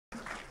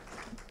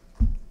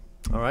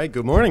All right,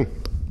 good morning.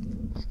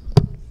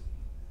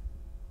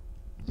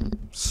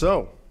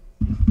 So,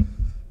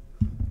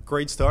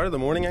 great start of the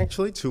morning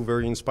actually, two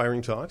very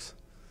inspiring talks.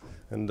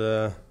 And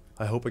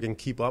I hope I can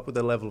keep up with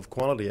that level of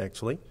quality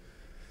actually.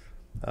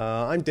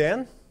 I'm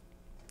Daan,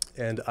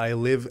 and I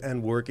live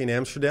and work in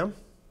Amsterdam.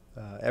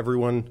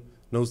 Everyone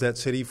knows that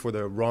city for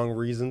the wrong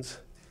reasons.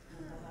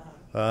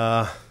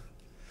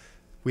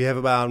 We have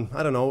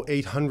about,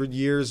 800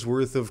 years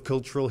worth of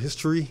cultural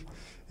history.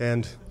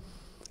 And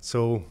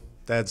so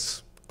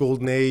that's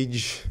Golden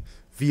Age,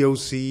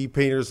 VOC,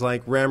 painters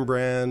like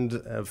Rembrandt,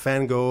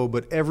 Van Gogh.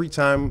 But every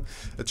time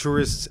a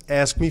tourist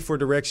asks me for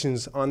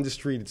directions on the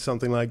street, it's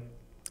something like,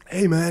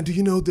 hey man, do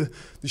you know the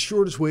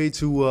shortest way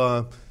to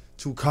a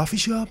coffee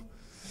shop?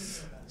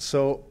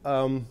 So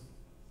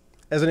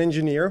as an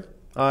engineer,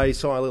 I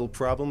saw a little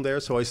problem there,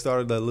 so I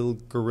started a little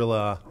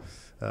guerrilla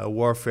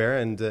warfare,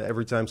 and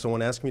every time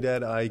someone asked me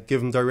that, I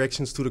give them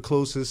directions to the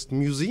closest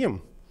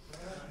museum.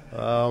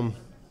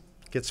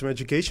 Get some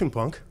education,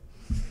 punk.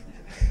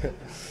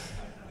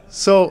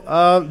 So,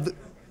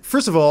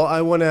 first of all,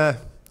 I want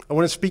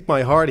to speak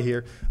my heart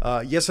here.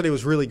 Yesterday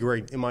was really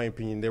great, in my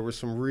opinion. There were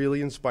some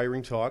really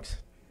inspiring talks,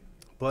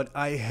 but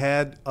I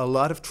had a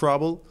lot of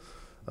trouble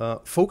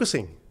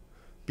focusing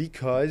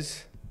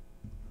because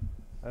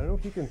I don't know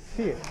if you can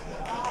see it.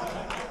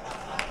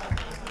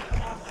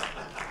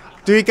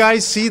 Do you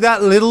guys see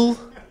that little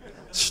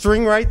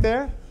string right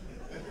there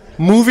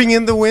moving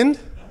in the wind?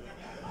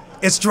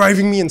 It's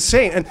driving me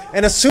insane.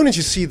 And as soon as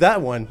you see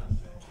that one,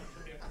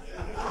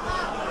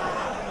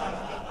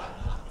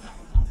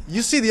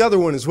 you see the other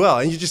one as well,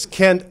 and you just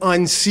can't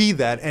unsee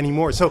that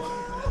anymore. So,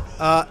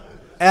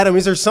 Adam,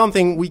 is there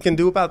something we can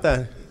do about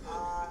that? No.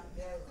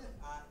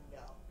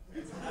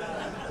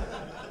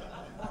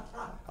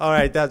 All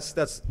right,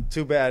 that's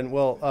too bad.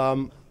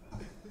 Well,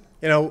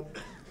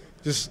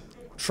 just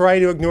try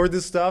to ignore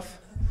this stuff.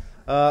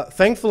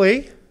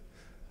 Thankfully,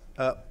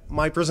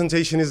 my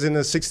presentation is in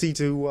a 16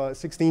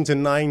 to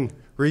 9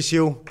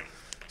 ratio,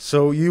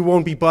 so you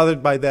won't be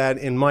bothered by that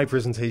in my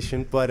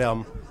presentation, but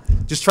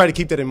just try to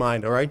keep that in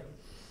mind, all right?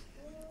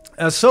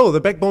 So, the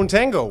backbone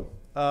Tango.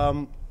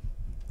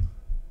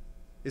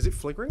 Is it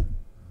flickering?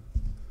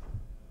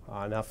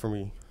 Not for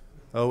me.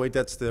 Oh, wait,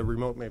 that's the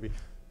remote maybe.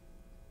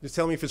 Just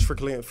tell me if it's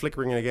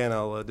flickering again,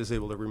 I'll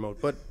disable the remote.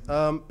 But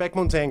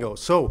backbone Tango.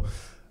 So,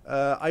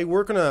 I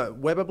work on a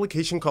web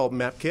application called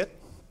MapKit.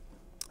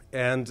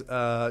 And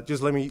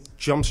just let me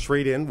jump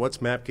straight in. What's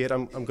MapKit?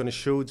 I'm going to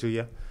show it to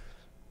you.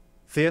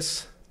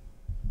 This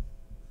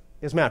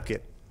is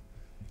MapKit.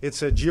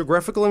 It's a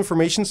geographical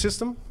information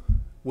system,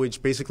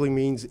 which basically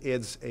means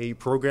it's a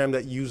program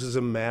that uses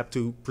a map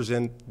to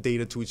present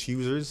data to its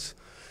users.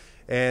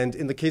 And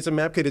in the case of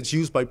MapKit, it's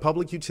used by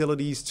public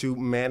utilities to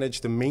manage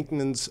the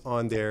maintenance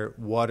on their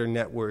water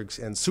networks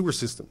and sewer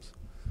systems.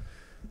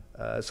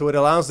 So it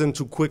allows them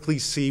to quickly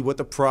see what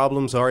the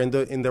problems are in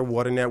their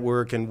water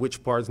network and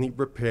which parts need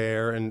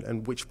repair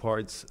and which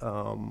parts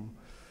are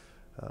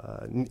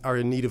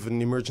in need of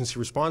an emergency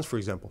response, for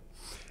example.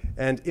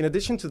 And in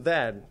addition to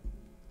that,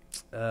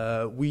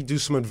 we do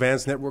some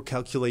advanced network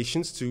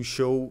calculations to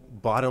show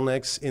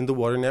bottlenecks in the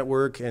water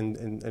network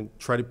and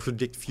try to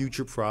predict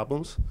future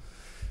problems.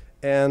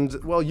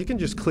 And, well, you can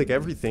just click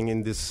everything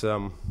in this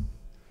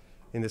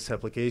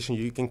application.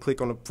 You can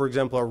click on, for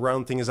example, our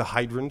round thing is a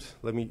hydrant.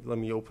 Let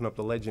me open up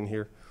the legend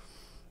here.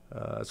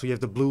 So you have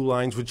the blue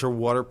lines, which are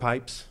water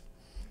pipes.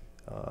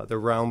 The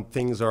round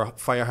things are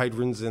fire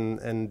hydrants,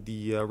 and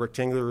the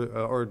rectangular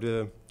or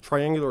the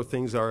triangular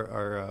things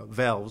are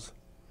valves.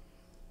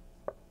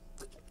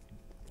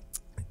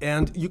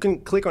 And you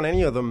can click on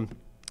any of them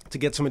to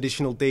get some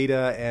additional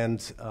data.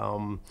 And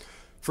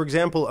for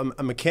example,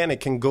 a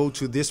mechanic can go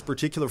to this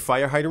particular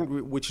fire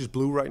hydrant, which is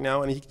blue right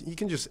now, and he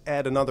can just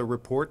add another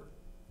report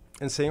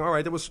and saying, all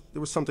right, there was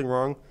something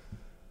wrong.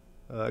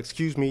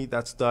 Excuse me,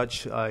 that's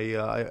Dutch.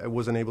 I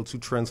wasn't able to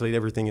translate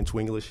everything into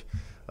English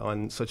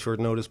on such short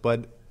notice.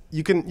 But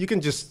you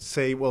can just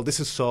say, well, this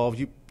is solved.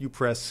 You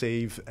press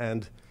save,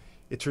 and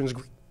it turns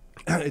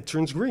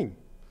green.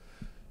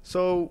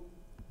 So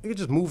you can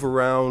just move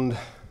around,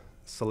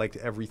 select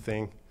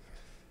everything,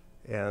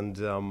 and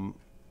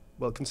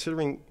well,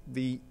 considering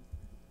the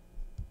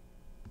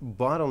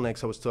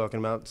bottlenecks I was talking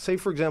about, say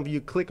for example you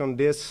click on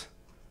this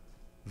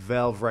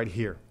valve right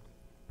here.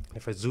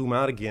 If I zoom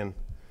out again,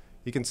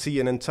 you can see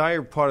an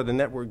entire part of the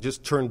network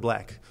just turned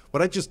black.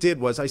 What I just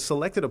did was I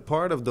selected a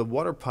part of the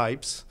water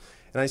pipes,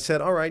 and I said,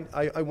 all right,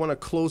 I want to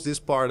close this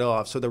part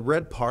off. So the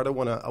red part, I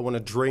want to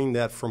drain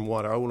that from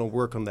water. I want to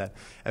work on that.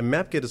 And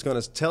MapKit is going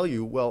to tell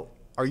you, well,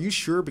 are you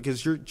sure?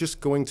 Because you're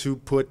just going to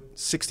put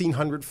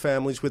 1,600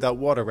 families without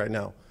water right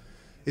now.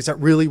 Is that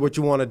really what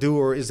you want to do,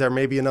 or is there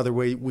maybe another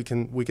way we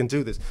can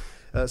do this?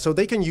 So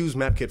they can use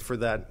MapKit for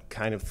that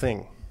kind of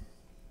thing.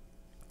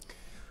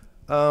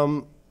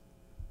 Now,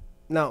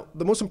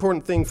 the most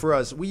important thing for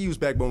us, we use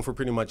Backbone for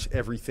pretty much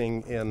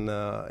everything in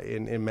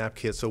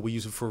MapKit. So we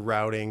use it for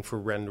routing, for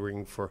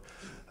rendering, for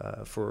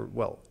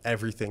well,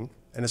 everything,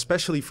 and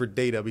especially for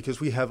data, because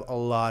we have a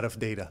lot of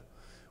data.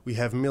 we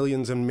have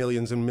millions and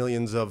millions and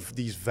millions of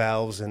these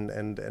valves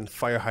and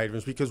fire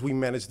hydrants because we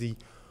manage the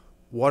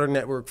water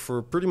network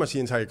for pretty much the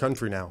entire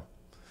country now.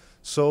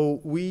 So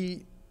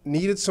we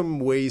needed some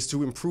ways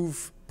to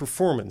improve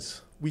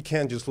performance. We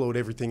can't just load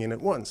everything in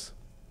at once.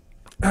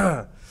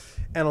 And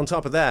on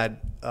top of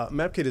that,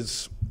 MapKit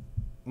is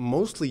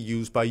mostly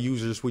used by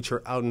users which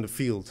are out in the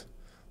field.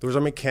 Those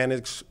are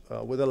mechanics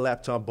with a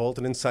laptop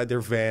bolted inside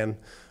their van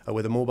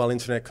with a mobile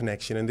internet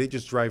connection, and they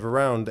just drive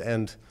around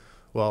and,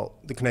 well,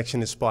 the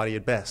connection is spotty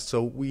at best.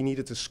 So we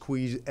needed to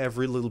squeeze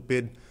every little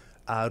bit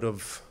out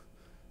of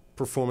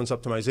performance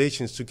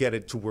optimizations to get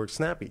it to work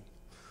snappy.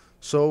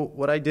 So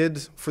what I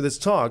did for this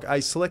talk, I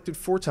selected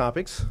 4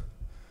 topics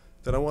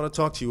that I want to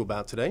talk to you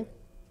about today.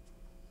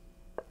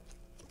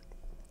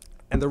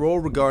 And they're all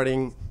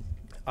regarding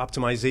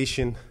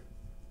optimization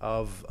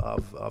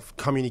of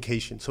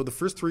communication. So the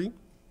first 3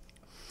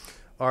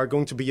 are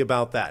going to be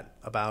about that,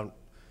 about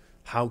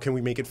how can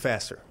we make it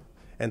faster.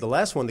 And the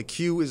last one, the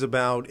Q, is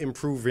about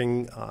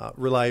improving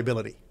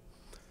reliability.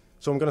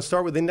 So I'm going to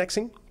start with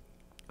indexing.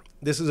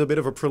 This is a bit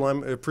of a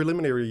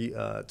preliminary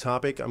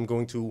topic. I'm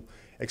going to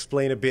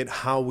explain a bit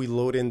how we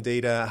load in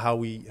data, how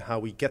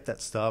we get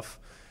that stuff,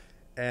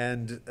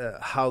 and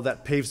how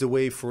that paves the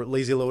way for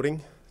lazy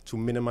loading to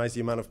minimize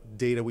the amount of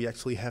data we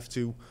actually have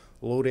to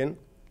load in,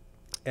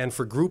 and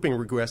for grouping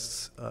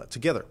requests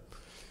together.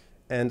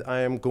 And I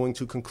am going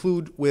to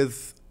conclude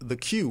with the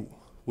Q,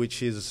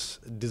 which is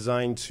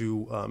designed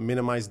to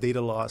minimize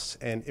data loss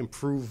and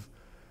improve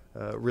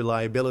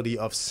reliability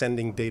of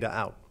sending data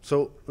out.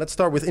 So let's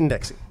start with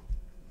indexing.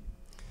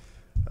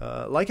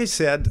 Like I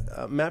said,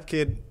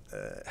 MapKit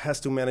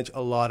has to manage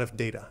a lot of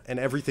data, and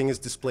everything is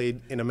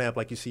displayed in a map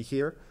like you see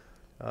here.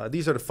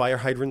 These are the fire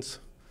hydrants,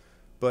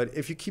 but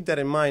if you keep that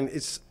in mind,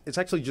 it's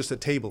actually just a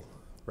table,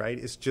 right?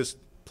 It's just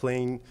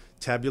plain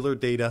tabular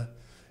data,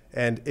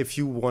 and if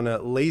you want to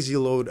lazy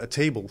load a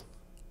table,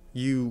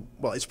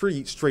 well, it's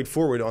pretty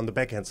straightforward on the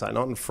back-end side,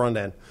 not on the front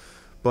end.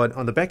 But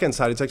on the back-end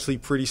side, it's actually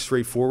pretty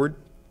straightforward.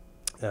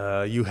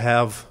 You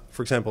have,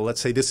 for example,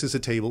 let's say this is a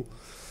table,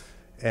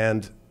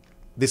 and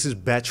this is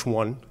batch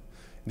 1.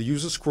 The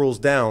user scrolls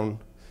down,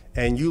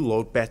 and you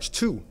load batch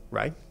 2,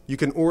 right? You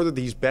can order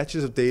these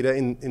batches of data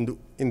in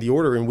the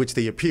order in which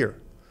they appear.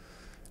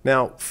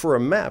 Now, for a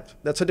map,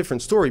 that's a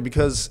different story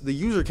because the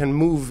user can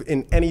move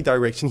in any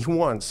direction he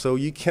wants. So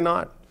you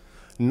cannot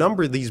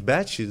number these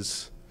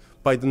batches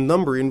by the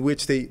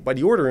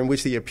order in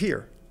which they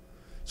appear.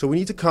 So we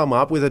need to come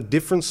up with a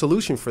different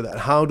solution for that.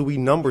 How do we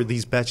number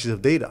these batches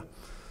of data?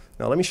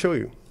 Now, let me show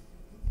you.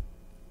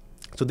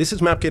 So this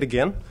is MapKit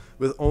again,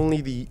 with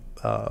only the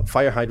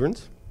fire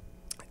hydrants.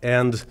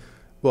 And,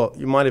 well,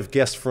 you might have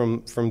guessed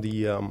from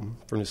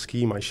the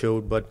scheme I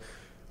showed, but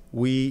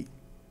we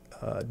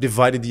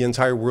divided the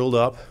entire world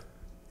up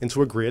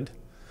into a grid.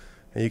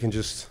 And you can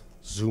just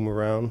zoom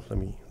around. Let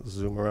me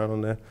zoom around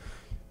on that.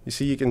 You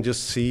see, you can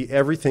just see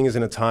everything is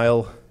in a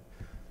tile,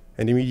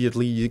 and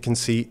immediately you can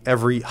see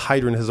every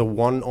hydrant has a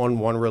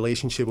one-on-one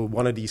relationship with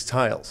one of these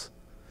tiles.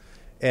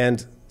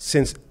 And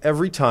since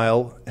every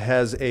tile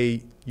has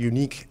a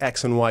unique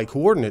X and Y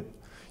coordinate,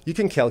 you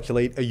can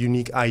calculate a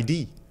unique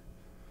ID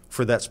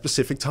for that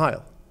specific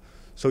tile.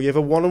 So you have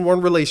a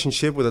one-on-one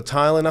relationship with a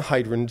tile and a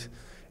hydrant,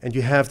 and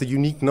you have the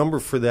unique number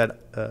for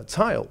that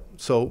tile.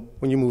 So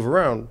when you move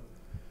around,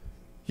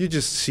 you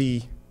just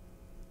see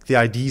the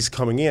IDs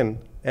coming in,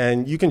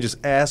 and you can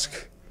just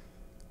ask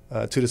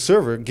to the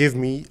server, give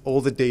me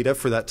all the data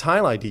for that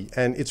tile ID.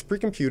 And it's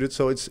pre-computed,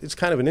 so it's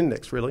kind of an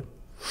index, really.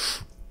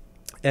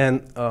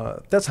 And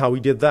that's how we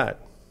did that.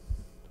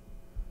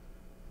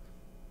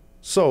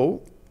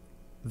 So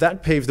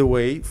that paved the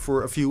way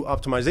for a few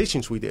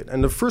optimizations we did.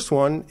 And the first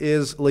one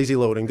is lazy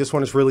loading. This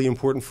one is really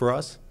important for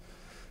us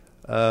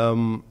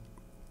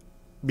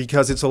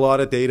because it's a lot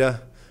of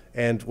data.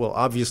 And, well,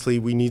 obviously,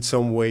 we need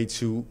some way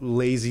to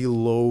lazy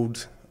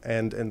load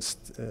and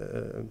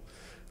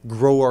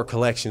grow our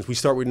collections. We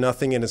start with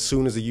nothing, and as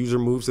soon as the user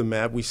moves the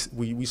map, we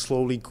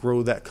slowly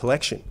grow that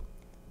collection.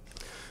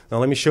 Now,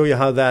 let me show you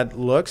how that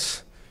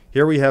looks.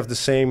 Here we have the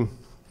same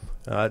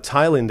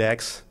tile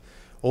index.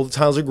 All the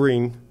tiles are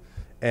green,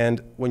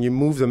 and when you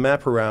move the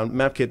map around,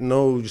 MapKit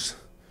knows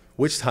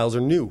which tiles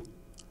are new,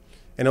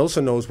 and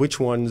also knows which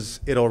ones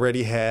it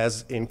already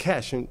has in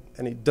cache, and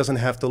it doesn't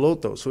have to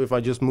load those. So if I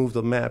just move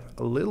the map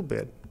a little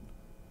bit,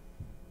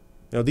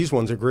 these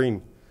ones are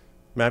green.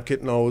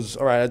 MapKit knows,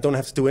 all right, I don't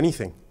have to do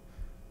anything.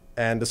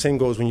 And the same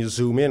goes when you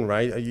zoom in,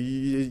 right?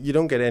 You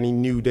don't get any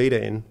new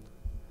data in.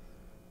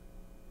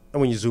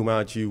 And when you zoom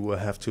out, you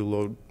have to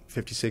load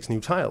 56 new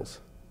tiles.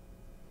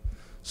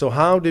 So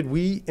how did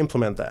we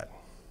implement that?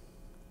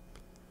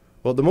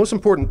 Well, the most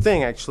important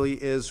thing, actually,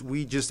 is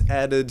we just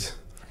added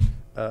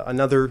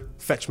another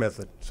fetch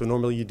method. So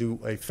normally you do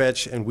a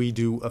fetch, and we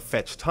do a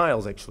fetch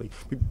tiles, actually.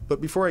 But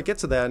before I get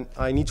to that,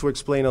 I need to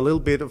explain a little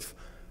bit of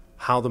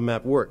how the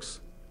map works.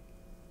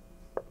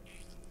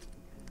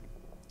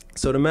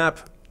 So the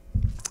map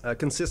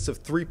consists of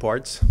 3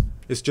 parts.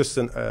 It's just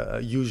a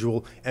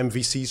usual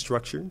MVC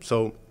structure.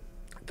 So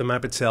the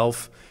map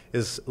itself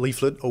is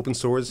leaflet, open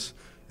source.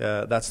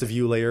 That's the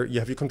view layer. You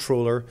have your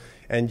controller,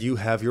 and you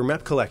have your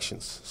map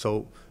collections.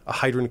 So a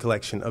hydrant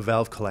collection, a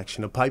valve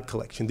collection, a pipe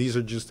collection. These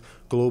are just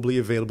globally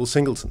available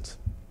singletons.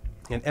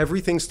 And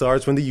everything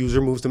starts when the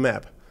user moves the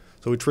map.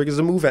 So it triggers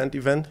a move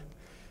event.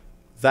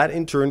 That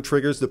in turn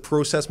triggers the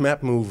process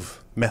map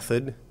move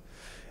method.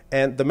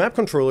 And the map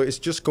controller is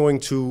just going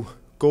to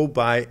go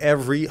by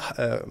every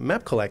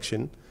map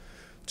collection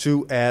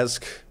to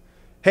ask,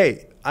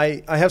 hey,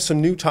 I have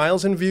some new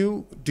tiles in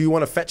view. Do you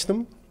want to fetch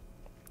them?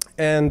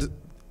 And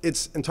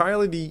it's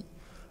entirely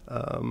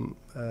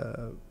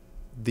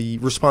the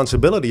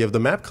responsibility of the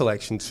map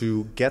collection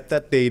to get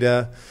that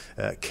data,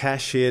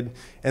 cache it,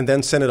 and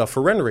then send it off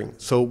for rendering.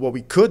 So what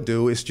we could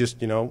do is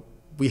just,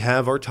 we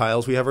have our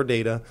tiles, we have our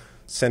data,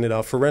 send it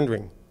off for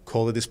rendering,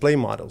 call the display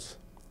models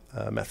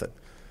method.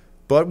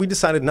 But we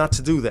decided not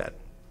to do that.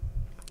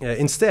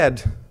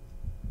 Instead,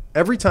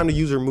 every time the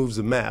user moves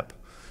the map,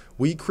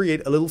 we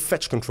create a little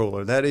fetch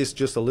controller. That is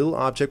just a little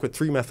object with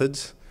 3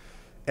 methods,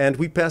 and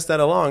we pass that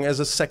along as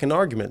a second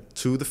argument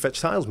to the fetch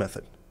tiles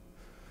method.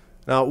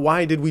 Now,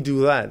 why did we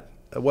do that?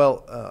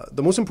 Well,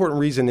 the most important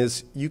reason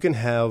is you can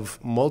have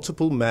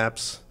multiple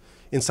maps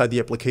inside the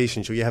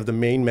application. So you have the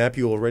main map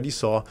you already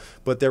saw,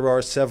 but there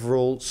are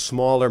several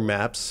smaller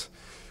maps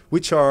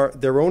which are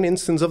their own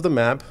instance of the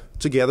map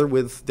together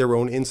with their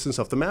own instance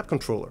of the map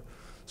controller.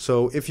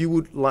 So if you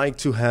would like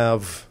to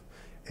have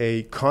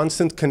a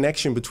constant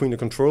connection between the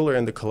controller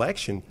and the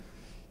collection,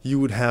 you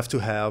would have to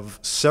have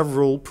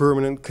several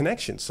permanent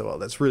connections. So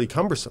that's really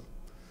cumbersome.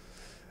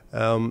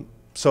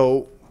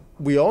 So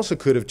we also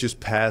could have just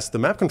passed the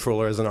map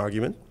controller as an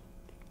argument.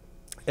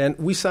 And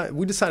we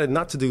decided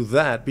not to do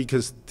that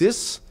because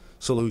this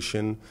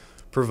solution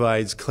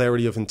provides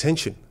clarity of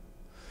intention.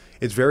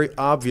 It's very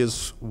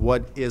obvious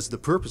what is the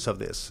purpose of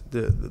this.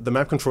 The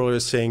map controller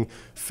is saying,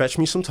 fetch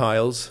me some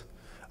tiles.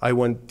 I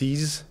want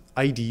these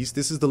IDs.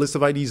 This is the list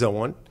of IDs I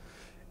want.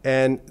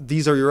 And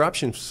these are your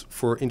options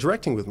for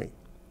interacting with me.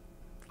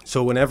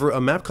 So whenever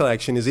a map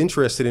collection is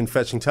interested in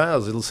fetching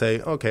tiles, it'll say,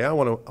 okay, I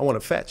want to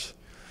fetch.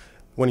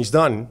 When he's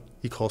done,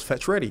 he calls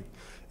fetch ready.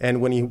 And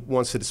when he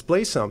wants to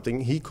display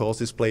something, he calls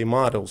display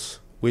models,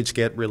 which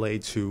get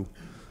relayed to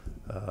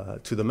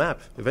the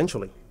map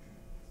eventually.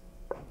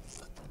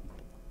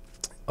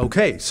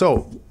 Okay,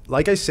 so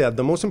like I said,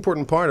 the most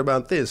important part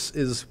about this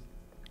is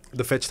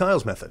the fetch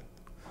tiles method.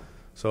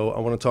 So I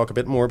want to talk a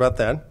bit more about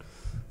that.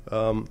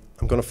 I'm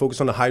going to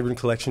focus on the hydrant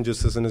collection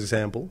just as an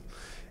example.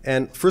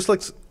 And first,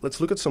 let's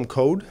look at some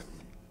code,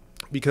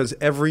 because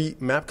every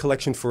map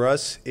collection for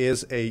us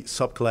is a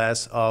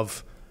subclass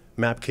of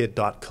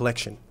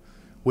mapkit.collection,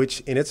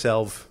 which in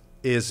itself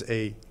is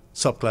a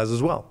subclass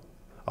as well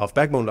of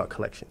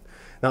backbone.collection.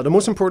 Now, the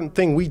most important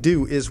thing we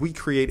do is we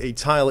create a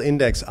tile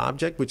index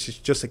object, which is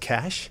just a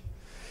cache,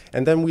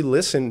 and then we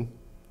listen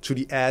to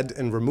the add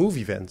and remove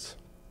events.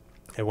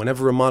 And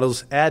whenever a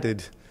model's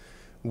added,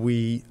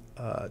 we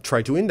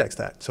try to index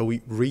that. So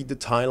we read the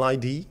tile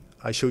ID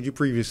I showed you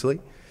previously,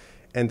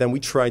 and then we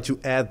try to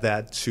add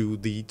that to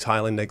the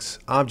tile index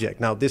object.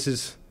 Now, this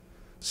is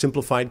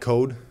simplified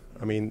code.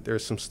 I mean,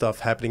 there's some stuff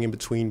happening in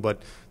between,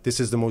 but this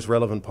is the most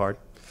relevant part.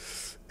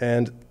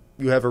 And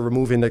you have a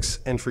remove index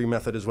entry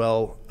method as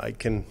well. I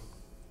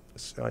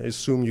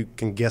assume you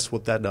can guess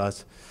what that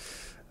does.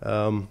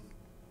 And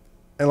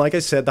like I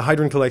said, the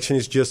hydrant collection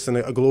is just a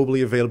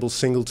globally available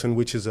singleton,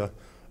 which is a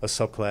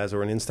subclass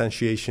or an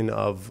instantiation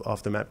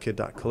of the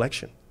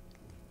mapkit.collection.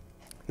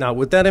 Now,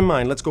 with that in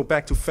mind, let's go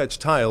back to fetch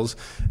tiles.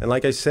 And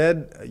like I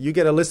said, you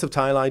get a list of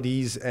tile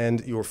IDs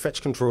and your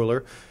fetch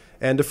controller.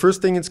 And the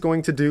first thing it's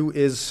going to do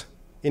is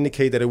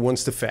indicate that it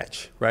wants to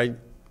fetch, right?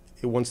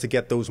 It wants to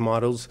get those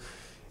models.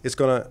 It's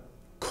going to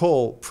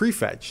call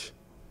prefetch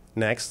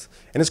next,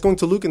 and it's going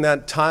to look in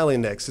that tile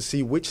index to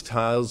see which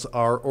tiles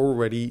are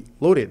already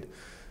loaded.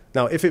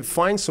 Now, if it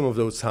finds some of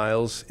those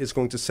tiles, it's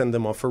going to send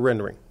them off for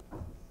rendering.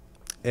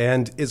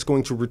 And it's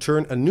going to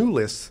return a new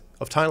list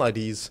of tile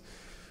IDs,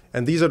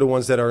 and these are the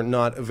ones that are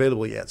not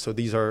available yet. So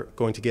these are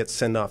going to get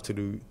sent off to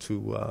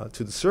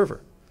the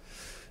server.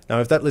 Now,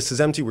 if that list is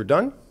empty, we're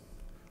done.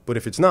 But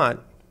if it's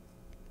not,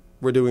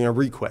 we're doing a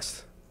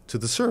request to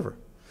the server.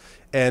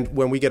 And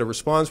when we get a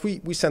response,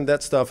 we send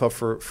that stuff up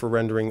for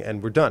rendering,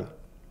 and we're done.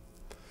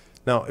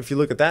 Now, if you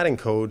look at that in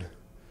code,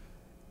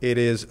 it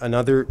is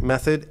another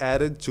method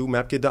added to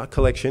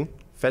mapkit.collection,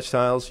 fetch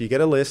tiles. You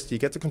get a list, you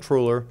get the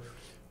controller.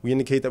 We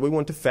indicate that we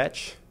want to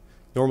fetch.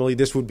 Normally,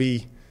 this would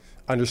be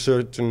under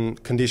certain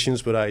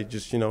conditions, but I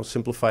just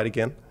simplified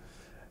again.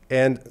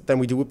 And then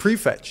we do a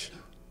prefetch,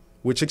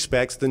 which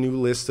expects the new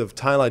list of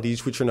tile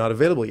IDs which are not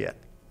available yet.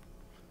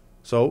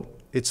 So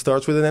it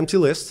starts with an empty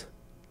list.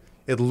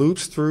 It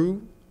loops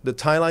through the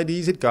tile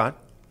IDs it got,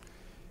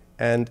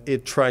 and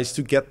it tries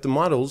to get the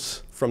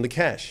models from the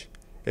cache.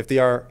 If they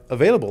are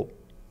available,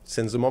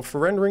 sends them up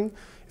for rendering.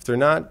 If they're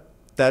not,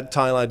 that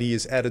tile ID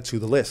is added to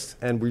the list,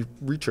 and we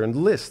return the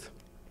list.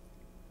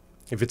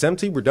 If it's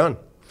empty, we're done.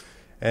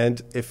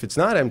 And if it's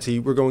not empty,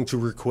 we're going to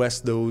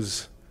request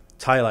those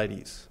tile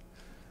IDs.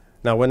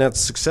 Now, when that's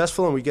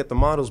successful and we get the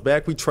models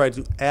back, we try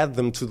to add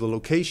them to the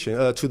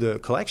location, to the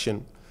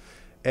collection.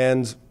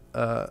 And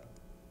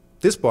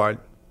this part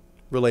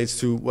relates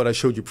to what I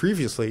showed you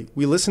previously.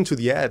 We listen to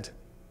the add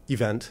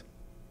event.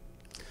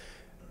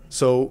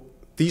 So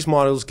these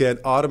models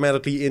get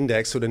automatically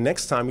indexed. So the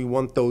next time we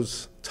want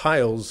those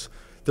tiles,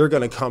 they're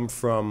going to come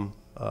from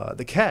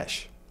the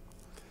cache.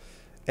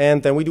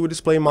 And then we do a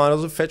display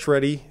models of fetch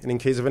ready. And in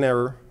case of an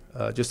error,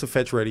 just a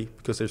fetch ready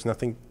because there's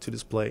nothing to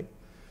display.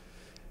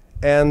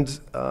 And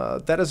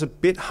that is a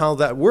bit how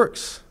that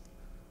works.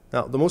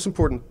 Now, the most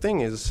important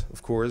thing is,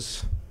 of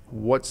course,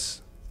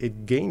 what's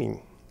it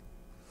gaining?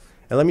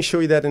 And let me show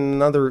you that in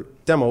another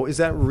demo. Is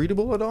that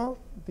readable at all?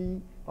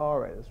 All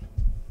right, it's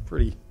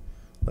pretty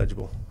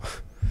legible.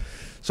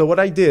 So what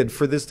I did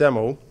for this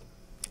demo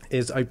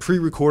is I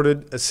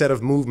pre-recorded a set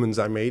of movements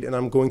I made, and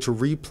I'm going to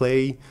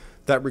replay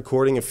that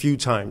recording a few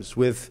times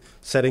with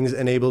settings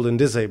enabled and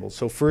disabled.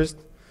 So first,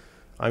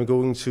 I'm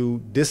going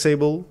to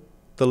disable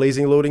the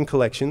lazy loading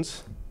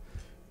collections,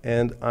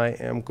 and I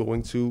am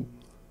going to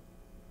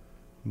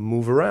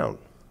move around.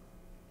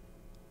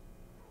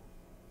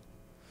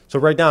 So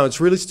right now it's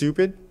really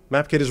stupid.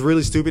 MapKit is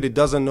really stupid. It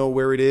doesn't know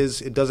where it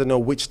is. It doesn't know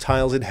which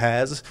tiles it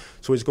has.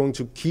 So it's going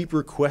to keep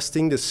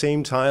requesting the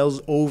same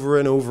tiles over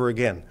and over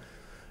again.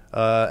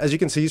 As you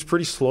can see, it's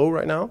pretty slow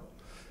right now.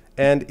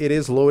 And it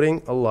is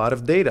loading a lot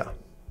of data.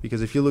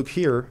 Because if you look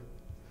here,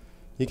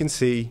 you can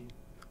see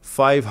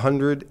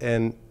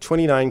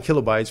 529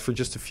 kilobytes for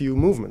just a few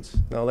movements.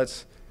 Now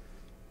let's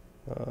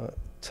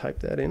type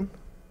that in.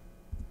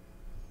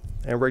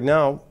 And right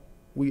now,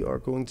 we are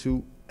going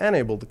to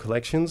enable the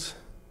collections,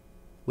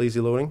 lazy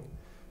loading,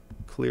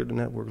 clear the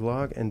network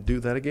log, and do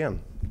that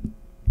again.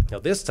 Now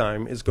this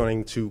time, it's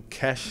going to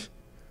cache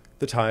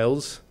the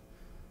tiles.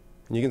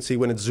 And you can see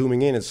when it's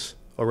zooming in, it's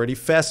already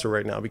faster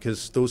right now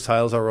because those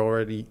tiles are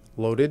already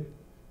loaded,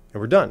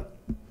 and we're done.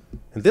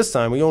 And this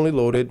time, we only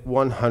loaded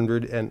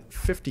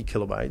 150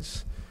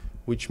 kilobytes,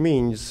 which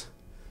means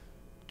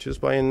just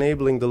by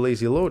enabling the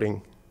lazy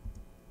loading,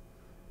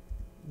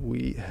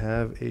 we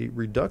have a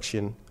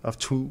reduction of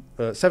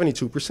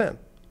 72%.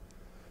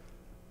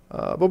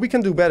 But we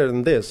can do better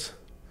than this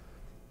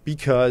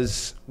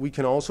because we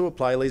can also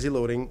apply lazy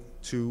loading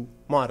to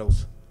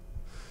models,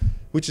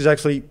 which is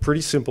actually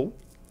pretty simple.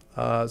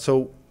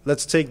 So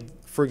let's take,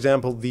 for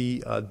example,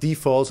 the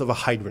defaults of a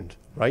hydrant,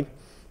 right?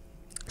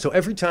 So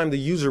every time the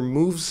user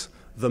moves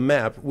the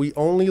map, we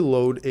only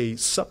load a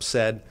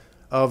subset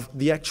of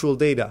the actual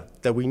data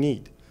that we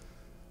need.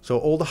 So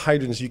all the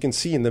hydrants you can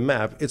see in the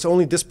map, it's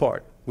only this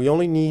part. We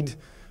only need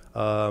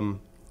a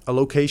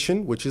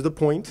location, which is the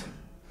point,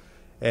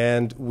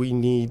 and we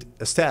need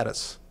a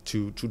status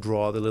to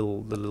draw the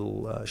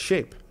little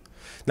shape.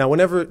 Now,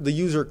 whenever the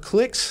user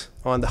clicks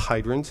on the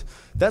hydrant,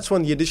 that's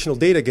when the additional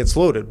data gets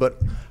loaded.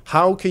 But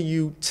how can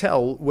you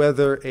tell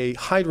whether a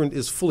hydrant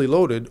is fully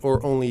loaded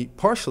or only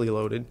partially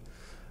loaded?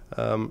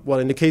 Well,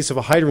 in the case of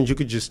a hydrant, you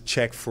could just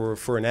check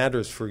for an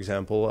address, for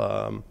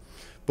example.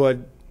 But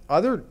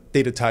other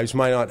data types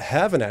might not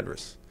have an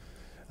address.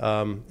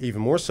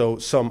 Even more so,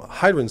 some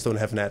hydrants don't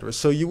have an address.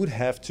 So you would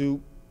have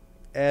to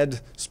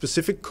add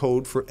specific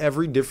code for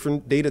every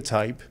different data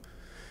type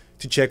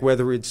to check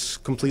whether it's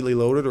completely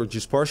loaded or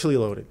just partially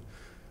loaded.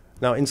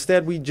 Now,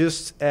 instead, we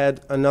just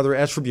add another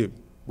attribute,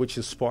 which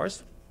is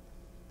sparse.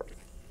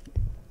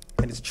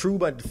 And it's true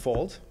by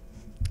default,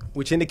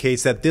 which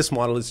indicates that this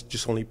model is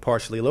just only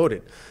partially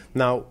loaded.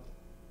 Now,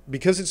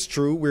 because it's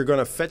true, we're going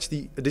to fetch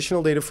the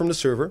additional data from the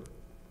server,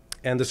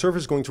 and the server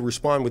is going to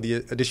respond with the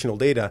additional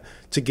data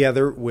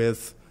together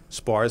with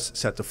sparse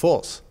set to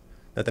false.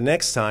 Now, the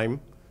next time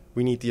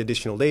we need the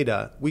additional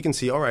data, we can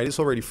see, all right, it's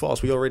already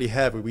false. We already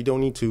have it. We don't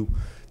need to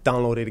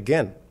download it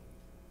again.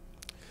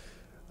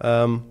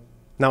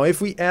 Now, if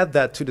we add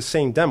that to the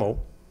same demo,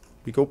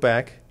 we go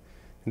back,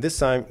 and this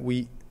time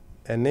we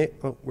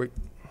enable it,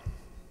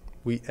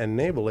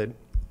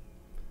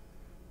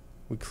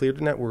 we clear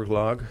the network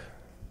log,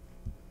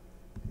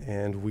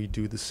 and we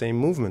do the same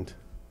movement.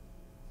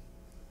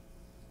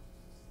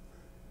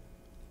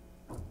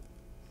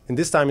 And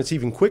this time it's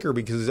even quicker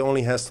because it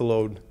only has to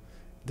load,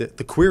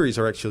 the queries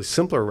are actually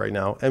simpler right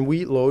now, and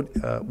we load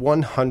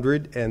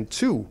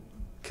 102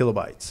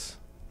 kilobytes.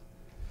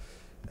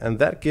 And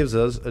that gives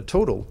us a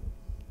total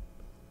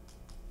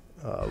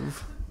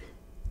of,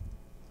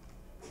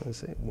 let's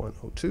say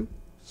 102.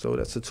 So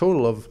that's a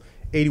total of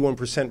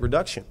 81%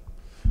 reduction.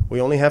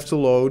 We only have to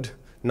load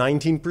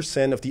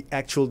 19% of the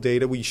actual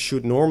data we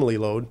should normally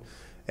load,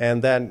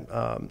 and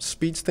that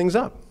speeds things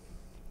up.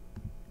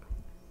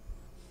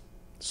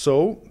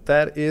 So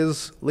that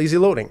is lazy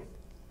loading.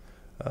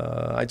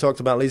 I talked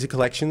about lazy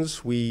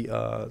collections. We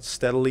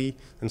steadily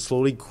and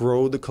slowly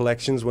grow the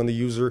collections when the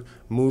user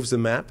moves the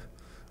map.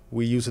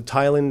 We use a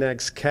tile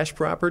index cache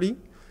property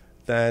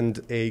and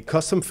a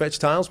custom fetch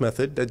tiles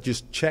method that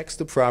just checks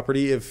the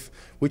property if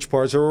which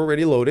parts are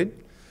already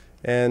loaded.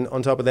 And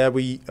on top of that,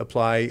 we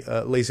apply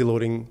lazy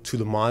loading to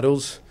the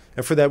models.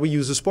 And for that, we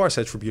use a sparse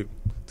attribute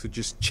to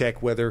just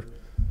check whether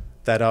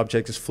that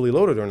object is fully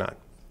loaded or not.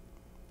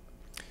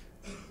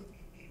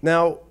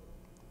 Now,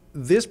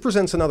 this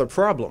presents another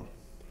problem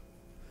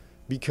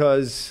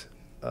because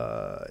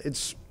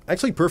it's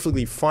actually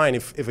perfectly fine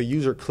if a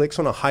user clicks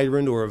on a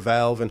hydrant or a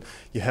valve and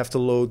you have to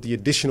load the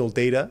additional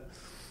data.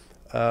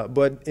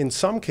 But in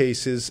some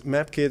cases,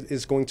 MapKit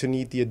is going to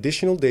need the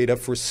additional data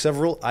for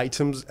several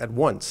items at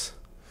once.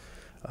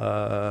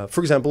 For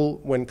example,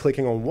 when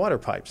clicking on water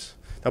pipes.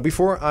 Now,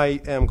 before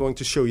I am going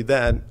to show you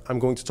that, I'm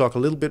going to talk a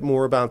little bit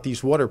more about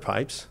these water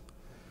pipes.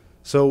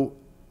 So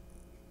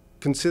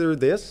consider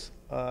this.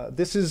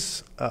 This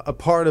is a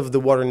part of the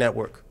water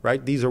network,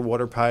 right? These are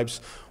water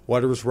pipes.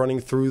 Water is running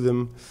through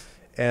them,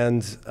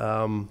 and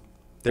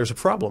there's a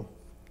problem.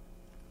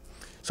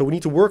 So we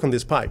need to work on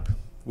this pipe.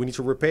 We need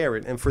to repair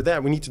it, and for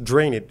that we need to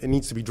drain it. It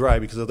needs to be dry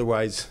because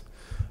otherwise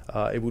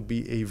it would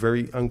be a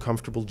very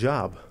uncomfortable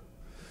job.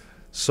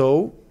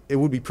 So it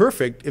would be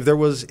perfect if there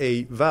was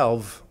a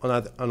valve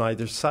on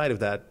either side of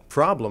that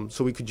problem,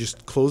 so we could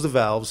just close the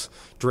valves,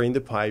 drain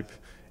the pipe,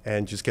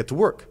 and just get to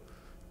work.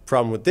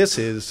 Problem with this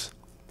is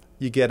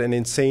you get an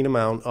insane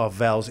amount of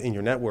valves in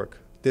your network.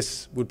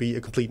 This would be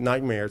a complete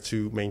nightmare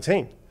to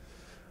maintain.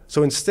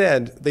 So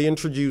instead, they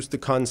introduced the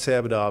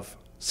concept of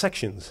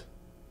sections.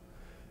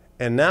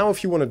 And now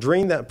if you want to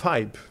drain that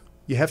pipe,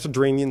 you have to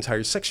drain the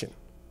entire section.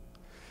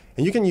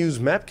 And you can use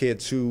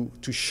MapKit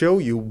to show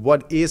you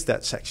what is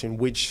that section,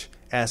 which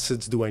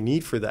assets do I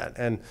need for that.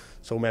 And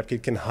so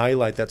MapKit can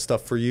highlight that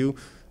stuff for you.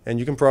 And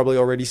you can probably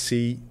already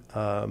see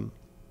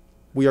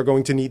we are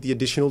going to need the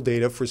additional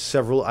data for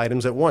several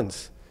items at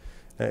once.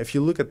 Now, if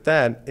you look at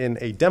that in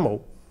a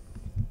demo,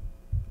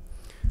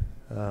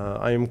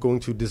 I am going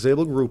to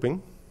disable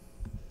grouping.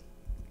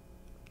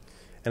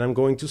 And I'm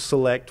going to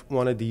select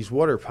one of these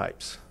water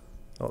pipes.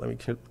 Oh, let me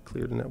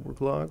clear the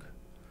network log.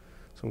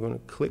 So I'm going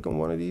to click on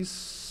one of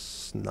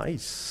these.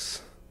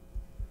 Nice.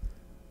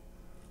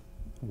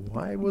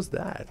 Why was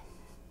that?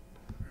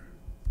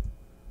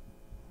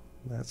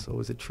 That's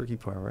always a tricky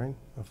part, right?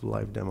 Of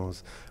live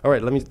demos. All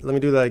right, let me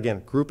do that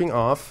again. Grouping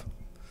off,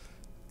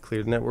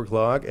 clear the network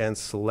log, and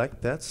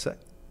select that set.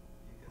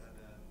 You got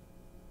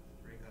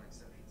break on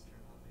exceptions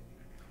turned on,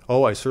 maybe?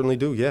 Oh, I certainly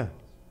do. Yeah.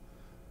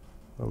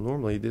 Well,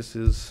 normally this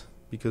is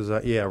because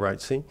yeah, right.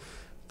 See,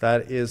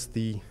 that is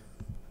the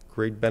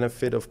great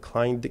benefit of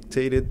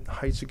client-dictated,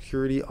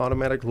 high-security,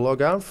 automatic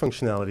logout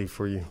functionality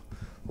for you.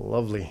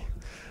 Lovely.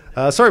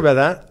 Sorry about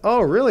that.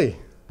 Oh, really?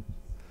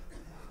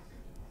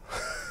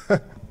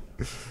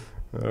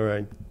 All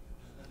right.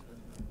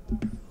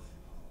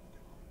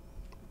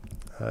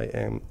 I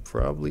am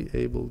probably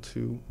able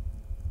to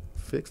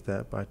fix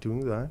that by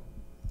doing that.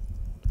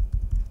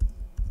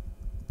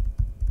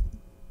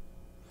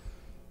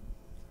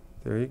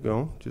 There you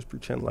go. Just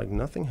pretend like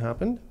nothing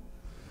happened.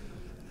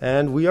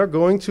 And we are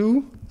going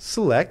to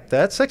select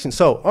that section.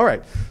 So, all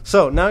right.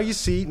 So now you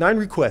see 9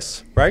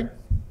 requests, right?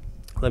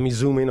 Let me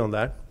zoom in on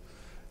that.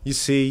 You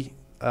see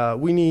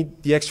we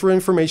need the extra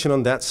information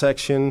on that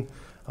section.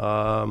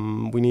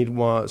 We need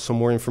some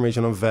more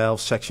information on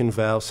valve, section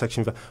valve,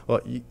 section valve.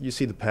 Well, you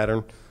see the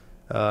pattern.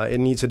 It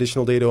needs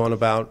additional data on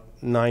about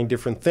 9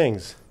 different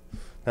things.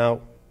 Now,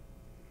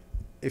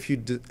 if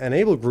you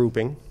enable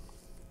grouping,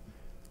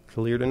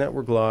 clear the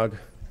network log,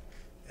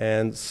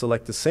 and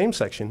select the same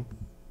section,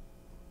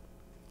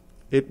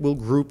 it will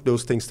group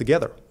those things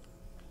together,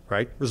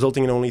 right?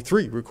 Resulting in only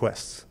 3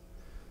 requests.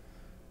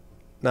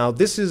 Now,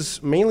 this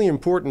is mainly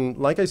important,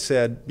 like I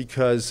said,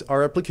 because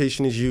our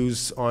application is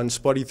used on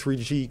spotty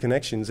 3G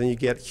connections, and you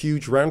get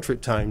huge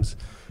round-trip times,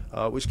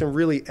 which can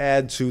really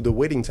add to the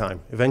waiting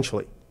time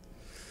eventually.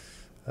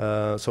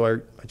 So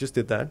I just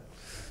did that.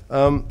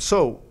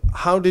 So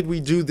how did we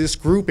do this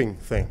grouping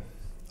thing?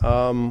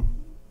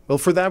 Well,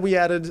 for that, we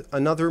added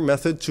another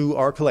method to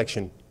our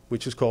collection,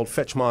 which is called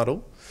fetch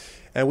model.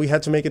 And we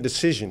had to make a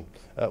decision.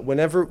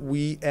 Whenever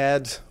we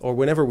add or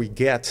whenever we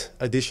get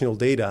additional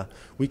data,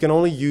 we can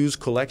only use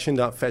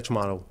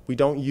collection.fetchModel. We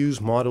don't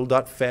use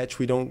model.fetch.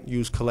 We don't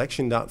use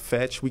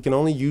collection.fetch. We can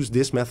only use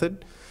this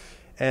method.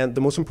 And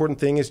the most important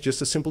thing is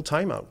just a simple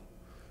timeout.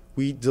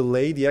 We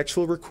delay the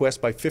actual request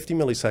by 50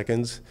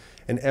 milliseconds,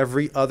 and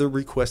every other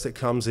request that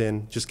comes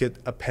in just get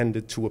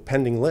appended to a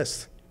pending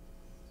list.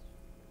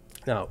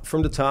 Now,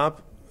 from the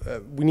top,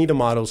 we need a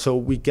model, so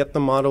we get the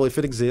model if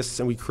it exists,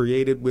 and we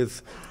create it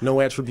with no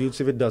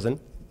attributes if it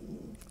doesn't.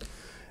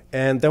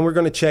 And then we're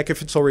going to check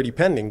if it's already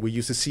pending. We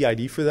use the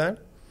CID for that.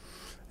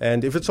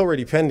 And if it's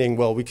already pending,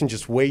 well, we can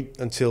just wait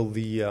until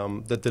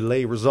the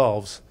delay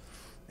resolves,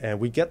 and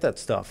we get that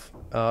stuff.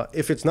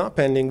 If it's not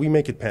pending, we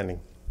make it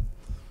pending.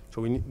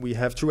 So we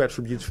have 2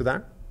 attributes for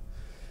that.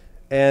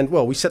 And,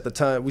 well, we set the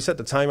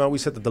timeout, we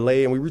set the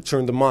delay, and we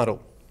return the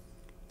model.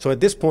 So at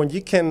this point,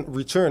 you can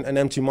return an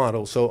empty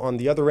model. So on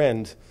the other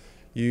end,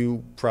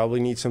 you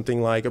probably need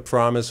something like a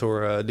promise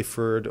or a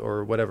deferred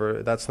or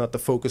whatever. That's not the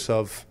focus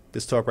of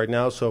this talk right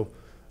now, so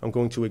I'm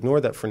going to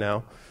ignore that for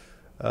now.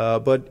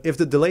 But if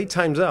the delay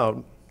times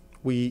out,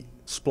 we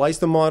splice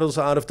the models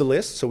out of the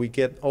list, so we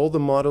get all the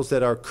models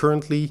that are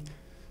currently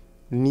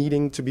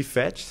needing to be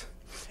fetched,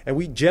 and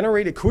we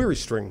generate a query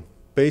string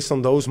based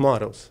on those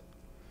models.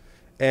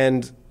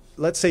 And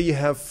let's say you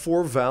have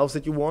 4 valves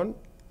that you want.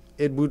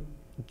 It would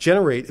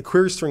generate a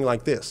query string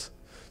like this.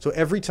 So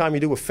every time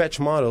you do a fetch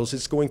models,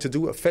 it's going to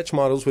do a fetch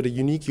models with a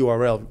unique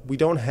URL. We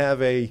don't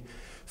have a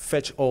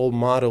fetch all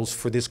models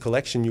for this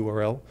collection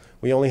URL.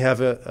 We only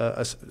have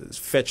a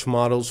fetch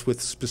models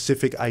with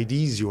specific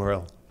IDs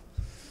URL.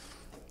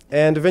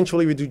 And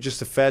eventually we do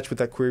just a fetch with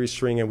that query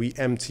string and we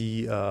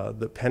empty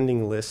the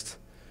pending list.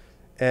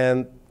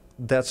 And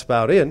that's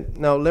about it.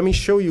 Now let me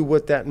show you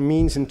what that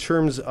means in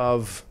terms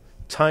of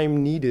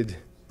time needed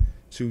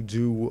to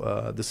do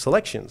the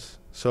selections.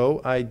 So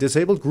I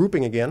disabled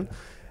grouping again,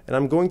 and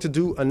I'm going to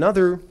do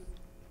another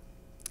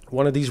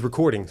one of these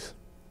recordings.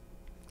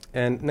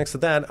 And next to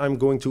that, I'm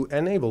going to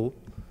enable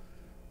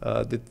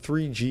the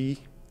 3G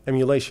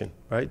emulation,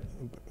 right?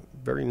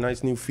 Very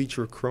nice new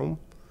feature of Chrome.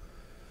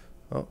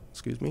 Oh,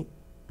 excuse me.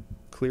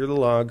 Clear the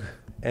log,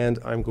 and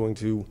I'm going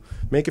to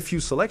make a few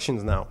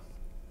selections now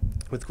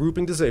with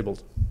grouping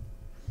disabled.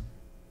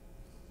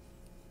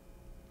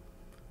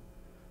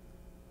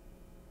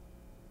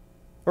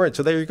 All right,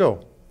 so there you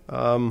go.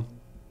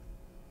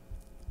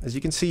 As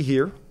you can see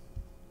here,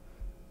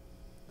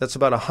 that's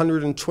about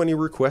 120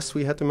 requests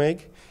we had to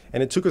make,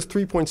 and it took us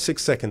 3.6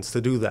 seconds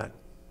to do that.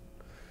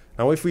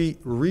 Now if we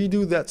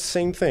redo that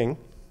same thing,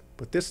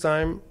 but this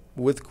time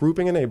with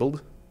grouping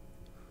enabled,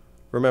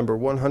 remember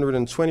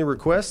 120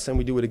 requests, and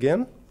we do it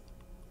again.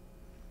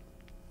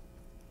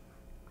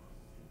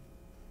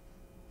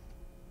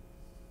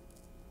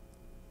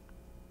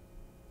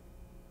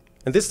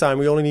 And this time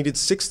we only needed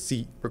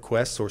 60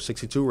 requests, or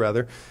 62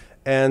 rather,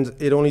 and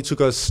it only took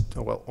us,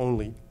 well,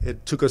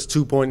 it took us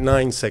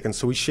 2.9 seconds,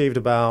 so we shaved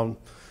about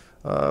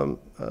a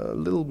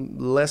little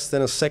less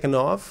than a second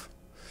off.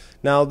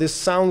 Now this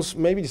sounds,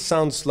 maybe it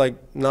sounds like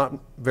not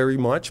very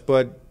much,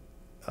 but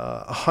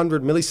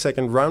 100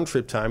 millisecond round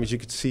trip time, as you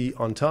can see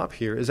on top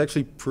here, is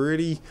actually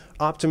pretty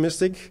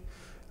optimistic.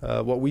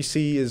 What we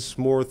see is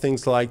more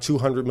things like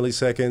 200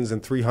 milliseconds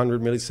and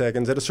 300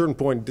 milliseconds. At a certain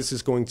point, this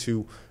is going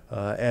to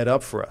add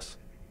up for us.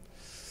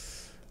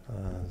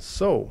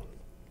 So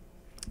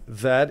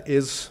that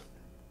is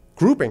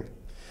grouping.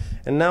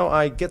 And now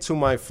I get to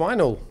my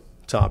final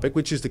topic,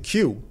 which is the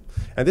queue.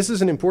 And this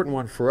is an important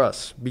one for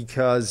us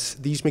because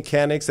these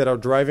mechanics that are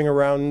driving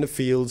around in the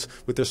fields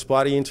with their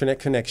spotty internet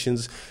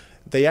connections,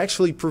 they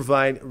actually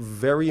provide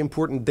very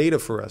important data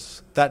for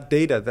us. That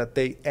data that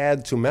they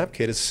add to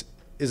MapKit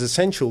is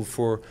essential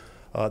for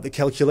the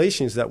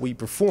calculations that we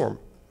perform.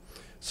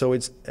 So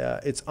it's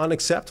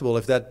unacceptable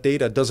if that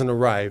data doesn't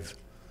arrive.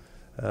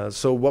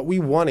 So what we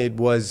wanted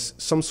was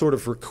some sort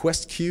of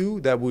request queue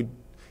that would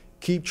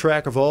keep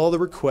track of all the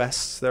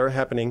requests that are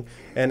happening,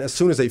 and as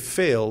soon as they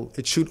fail,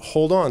 it should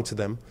hold on to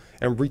them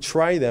and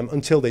retry them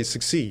until they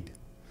succeed.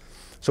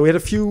 So we had a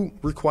few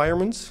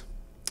requirements.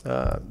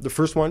 The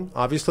first one,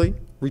 obviously,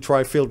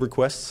 retry failed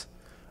requests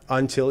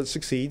until it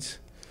succeeds.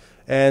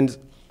 And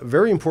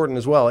very important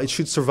as well, it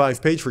should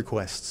survive page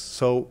requests.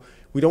 So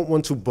we don't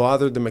want to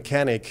bother the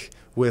mechanic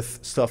with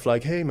stuff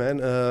like, hey man,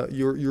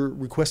 your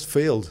request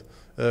failed.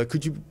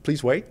 Could you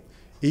please wait?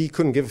 He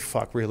couldn't give a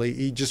fuck, really.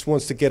 He just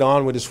wants to get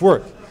on with his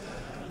work.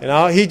 You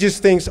know, he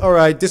just thinks, all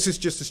right, this is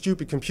just a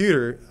stupid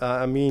computer.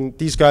 I mean,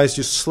 these guys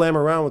just slam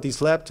around with these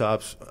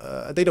laptops.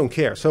 They don't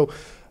care. So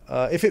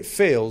if it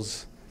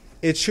fails,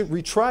 it should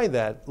retry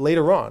that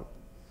later on.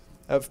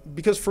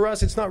 Because for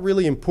us, it's not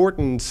really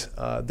important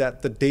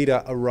that the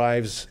data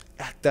arrives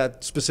at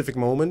that specific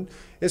moment.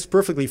 It's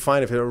perfectly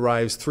fine if it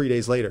arrives 3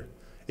 days later.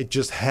 It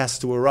just has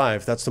to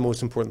arrive. That's the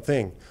most important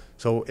thing.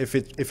 So if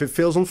it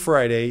fails on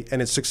Friday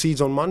and it succeeds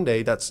on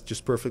Monday, that's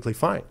just perfectly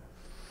fine.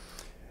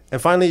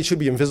 And finally, it should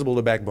be invisible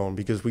to Backbone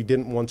because we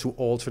didn't want to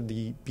alter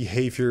the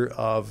behavior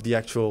of the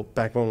actual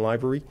Backbone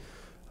library.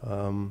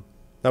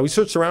 Now, we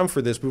searched around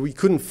for this, but we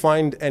couldn't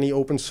find any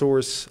open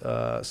source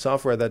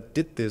software that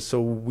did this,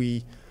 so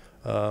we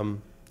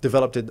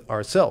developed it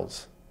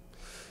ourselves.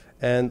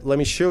 And let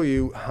me show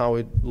you how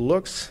it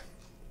looks.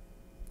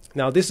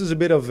 Now, this is a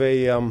bit of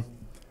a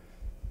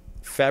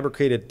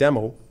fabricated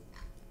demo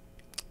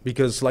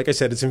because, like I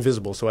said, it's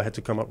invisible, so I had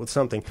to come up with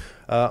something.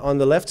 On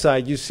the left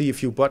side, you see a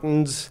few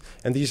buttons,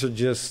 and these are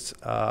just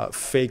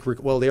fake,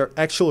 well, they are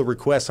actual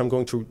requests. I'm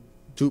going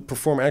to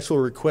perform actual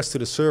requests to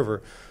the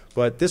server,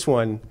 but this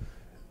one,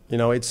 you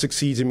know, it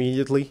succeeds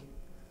immediately.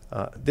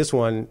 This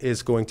one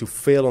is going to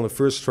fail on the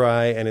first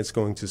try, and it's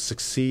going to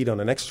succeed on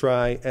the next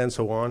try, and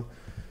so on.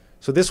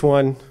 So this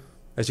one,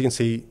 as you can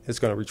see, is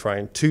going to retry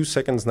in 2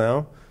 seconds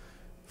now.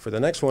 For the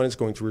next one, it's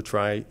going to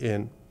retry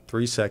in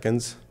 3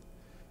 seconds.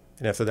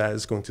 And after that,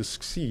 it's going to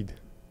succeed.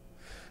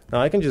 Now,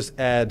 I can just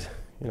add,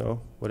 you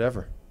know,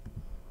 whatever.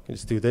 I can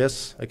just do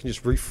this. I can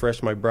just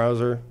refresh my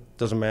browser.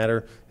 Doesn't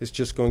matter. It's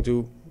just going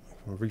to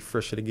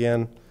refresh it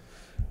again.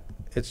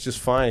 It's just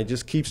fine. It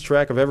just keeps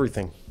track of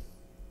everything.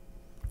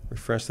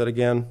 Refresh that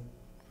again.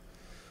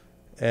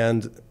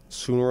 And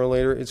sooner or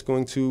later, it's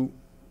going to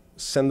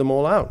send them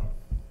all out.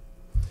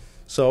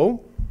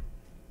 So,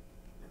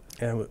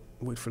 and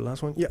wait for the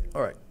last one. Yeah,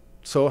 all right.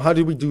 So how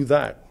did we do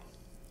that?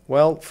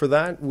 Well, for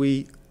that,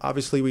 we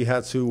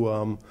had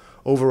to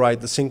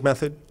override the sync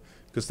method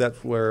because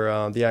that's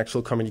where the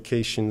actual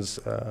communications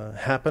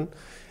happen.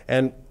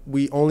 And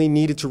we only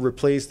needed to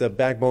replace the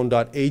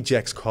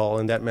backbone.ajax call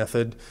in that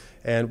method,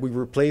 and we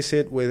replace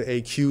it with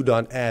a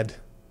queue.add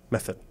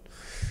method.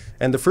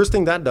 And the first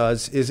thing that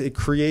does is it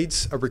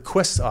creates a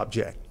request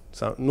object.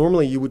 So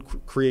normally you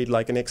would create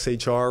like an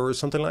XHR or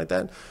something like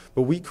that,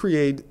 but we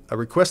create a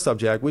request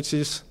object, which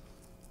is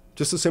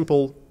just a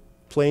simple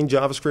plain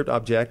JavaScript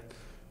object.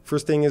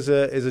 First thing is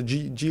a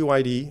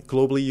GUID,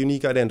 globally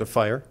unique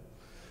identifier.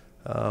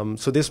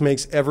 So this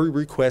makes every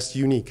request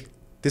unique.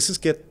 This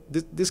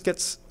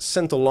gets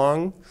sent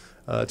along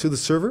to the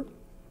server.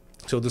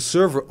 So the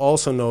server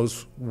also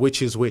knows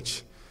which is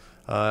which.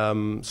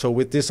 So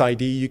with this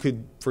ID, you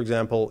could, for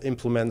example,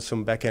 implement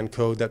some backend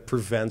code that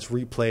prevents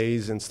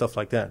replays and stuff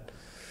like that.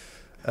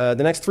 The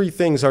next three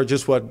things are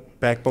just what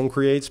Backbone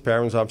creates: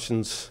 params,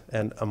 options,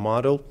 and a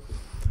model.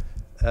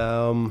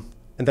 And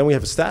then we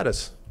have a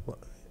status.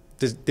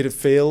 Did it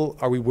fail?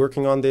 Are we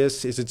working on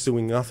this? Is it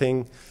doing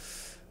nothing?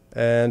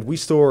 And we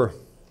store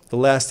the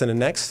last and the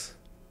next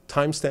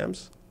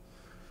timestamps.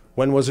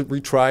 When was it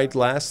retried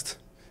last?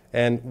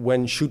 And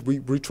when should we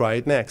retry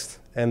it next?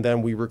 And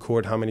then we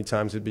record how many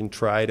times it's been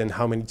tried and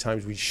how many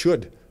times we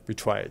should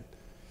retry it.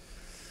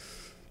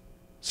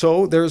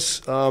 So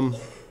there's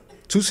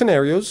two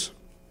scenarios.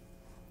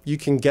 You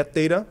can get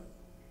data,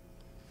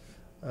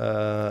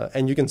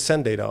 and you can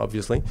send data,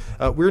 obviously.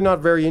 We're not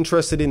very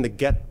interested in the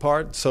get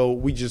part, so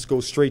we just go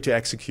straight to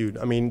execute.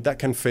 I mean, that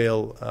can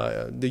fail.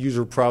 The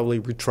user probably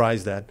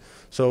retries that.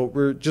 So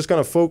we're just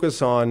going to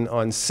focus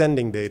on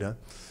sending data.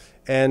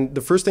 And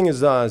the first thing it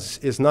does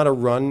is not a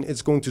run.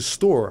 It's going to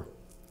store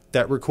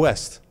that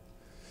request.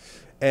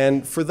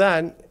 And for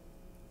that,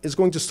 it's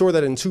going to store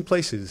that in two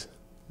places.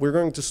 We're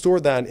going to store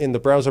that in the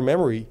browser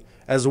memory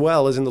as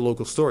well as in the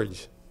local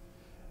storage.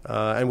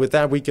 And with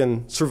that, we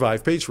can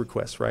survive page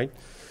requests, right?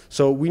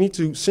 So we need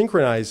to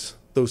synchronize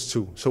those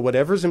two. So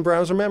whatever's in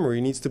browser memory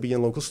needs to be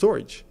in local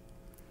storage.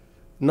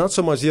 Not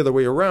so much the other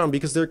way around,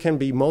 because there can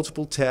be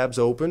multiple tabs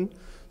open.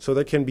 So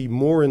there can be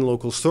more in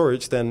local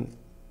storage than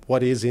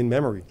what is in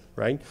memory,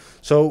 right?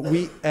 So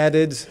we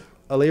added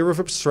a layer of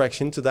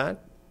abstraction to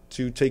that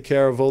to take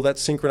care of all that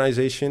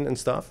synchronization and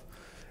stuff.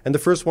 And the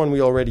first one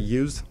we already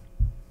used.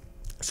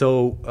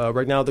 So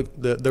right now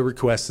the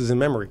request is in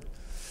memory.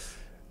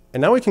 And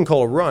now we can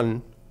call a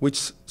run,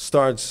 which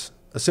starts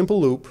a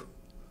simple loop.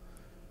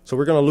 So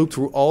we're going to loop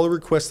through all the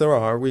requests there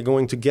are. We're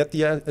going to get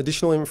the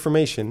additional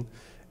information,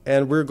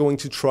 and we're going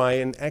to try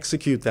and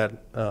execute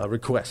that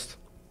request.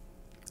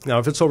 Now,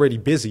 if it's already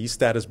busy,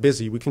 status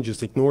busy, we can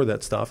just ignore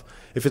that stuff.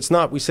 If it's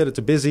not, we set it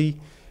to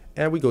busy,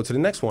 and we go to the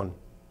next one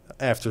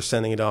after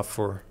sending it off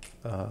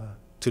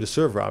to the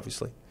server,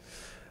 obviously.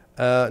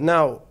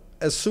 Now,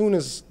 as soon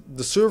as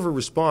the server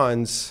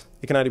responds,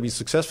 it can either be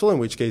successful, in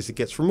which case it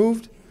gets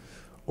removed,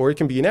 or it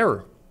can be an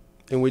error,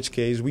 in which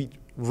case we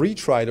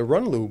retry the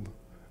run loop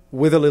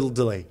with a little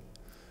delay.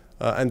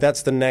 And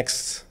that's the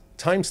next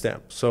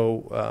timestamp.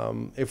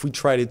 So if we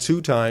tried it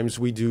 2 times,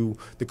 we do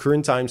the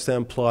current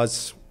timestamp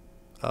plus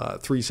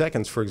 3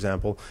 seconds, for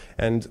example,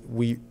 and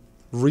we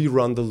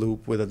rerun the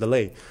loop with a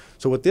delay.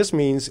 So what this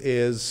means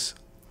is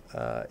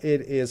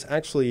it is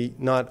actually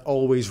not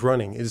always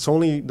running. It's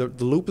only the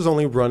loop is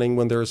only running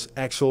when there's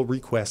actual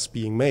requests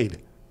being made.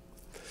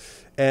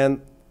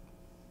 And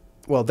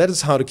well, that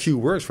is how the queue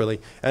works,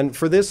 really. And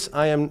for this,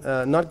 I am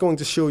not going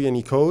to show you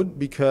any code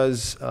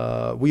because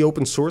we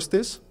open sourced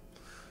this,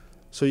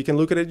 so you can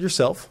look at it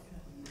yourself.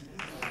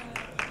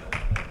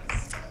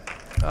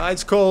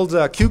 It's called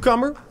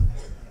Cucumber.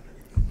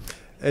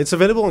 It's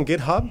available on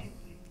GitHub.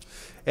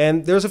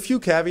 And there's a few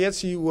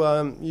caveats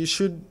you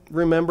should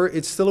remember.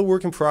 It's still a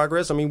work in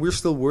progress. I mean, we're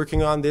still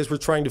working on this. We're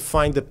trying to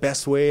find the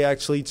best way,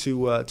 actually,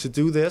 to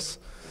do this.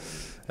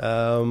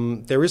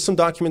 There is some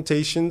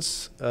documentation.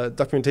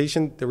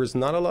 There is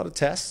not a lot of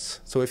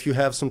tests. So if you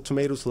have some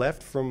tomatoes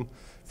left from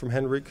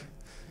Henrik,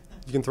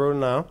 you can throw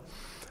them now.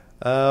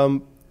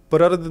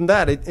 But other than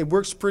that, it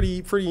works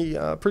pretty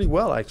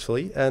well,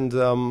 actually.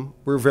 And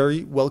we're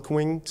very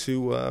welcoming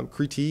to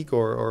critique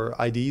or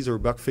IDs or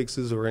bug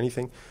fixes or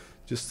anything.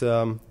 Just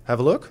have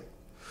a look.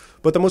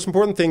 But the most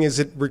important thing is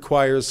it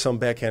requires some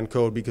backend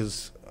code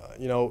because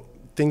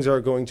things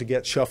are going to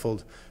get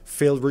shuffled.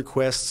 Failed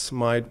requests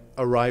might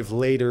arrive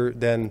later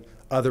than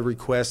other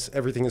requests.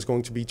 Everything is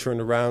going to be turned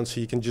around, so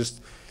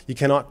you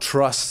cannot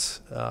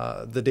trust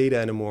the data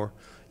anymore.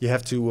 You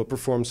have to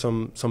perform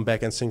some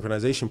backend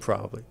synchronization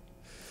probably.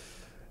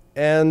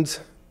 And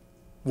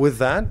with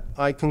that,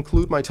 I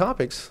conclude my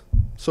topics.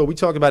 So we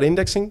talked about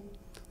indexing,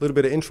 a little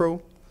bit of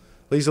intro,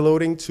 lazy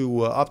loading to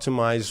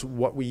optimize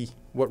what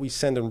we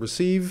send and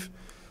receive.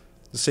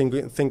 The same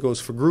thing goes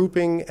for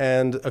grouping,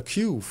 and a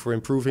queue for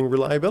improving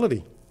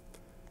reliability.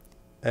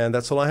 And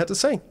that's all I had to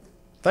say.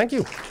 Thank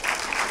you.